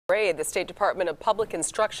The State Department of Public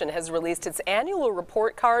Instruction has released its annual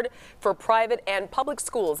report card for private and public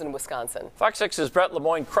schools in Wisconsin. Fox 6's Brett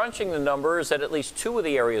Lemoyne crunching the numbers at least two of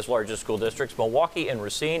the area's largest school districts, Milwaukee and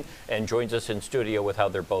Racine, and joins us in studio with how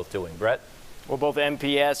they're both doing. Brett? Well, both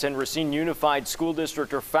MPS and Racine Unified School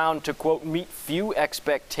District are found to, quote, meet few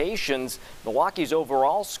expectations. Milwaukee's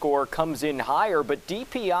overall score comes in higher, but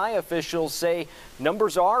DPI officials say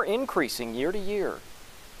numbers are increasing year to year.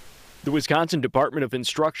 The Wisconsin Department of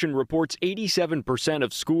Instruction reports 87%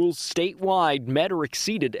 of schools statewide met or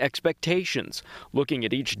exceeded expectations. Looking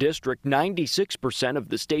at each district, 96% of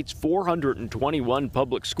the state's 421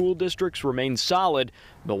 public school districts remain solid.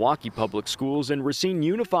 Milwaukee Public Schools and Racine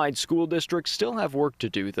Unified School Districts still have work to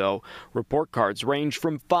do, though. Report cards range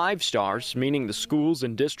from 5 stars, meaning the schools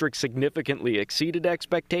and districts significantly exceeded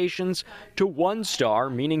expectations, to 1 star,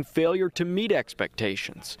 meaning failure to meet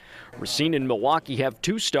expectations. Racine and Milwaukee have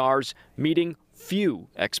 2 stars, meeting few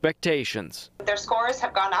expectations. Their scores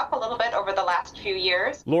have gone up a little bit over the last few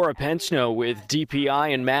years. Laura Pensno with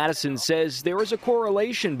DPI in Madison says there is a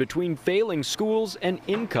correlation between failing schools and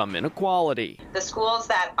income inequality. The schools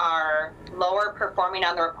that are lower performing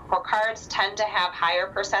on the report cards tend to have higher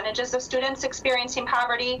percentages of students experiencing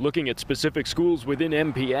poverty. Looking at specific schools within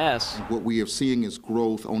MPS, what we are seeing is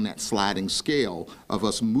growth on that sliding scale of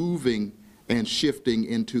us moving and shifting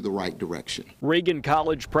into the right direction. Reagan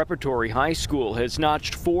College Preparatory High School has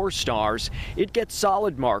notched 4 stars. It gets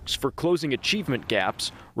solid marks for closing achievement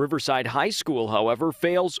gaps. Riverside High School, however,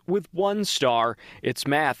 fails with 1 star. Its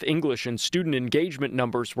math, English, and student engagement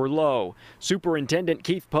numbers were low. Superintendent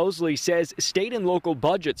Keith Posley says state and local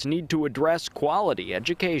budgets need to address quality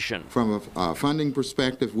education. From a funding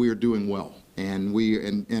perspective, we are doing well.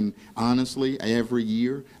 And honestly, every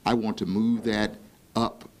year, I want to move that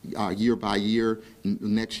up year by year,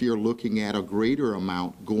 next year looking at a greater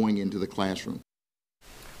amount going into the classroom.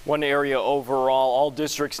 One area overall all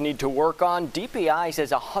districts need to work on. DPI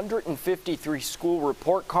says 153 school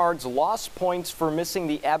report cards lost points for missing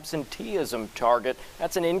the absenteeism target.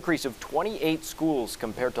 That's an increase of 28 schools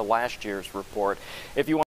compared to last year's report. If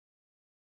you want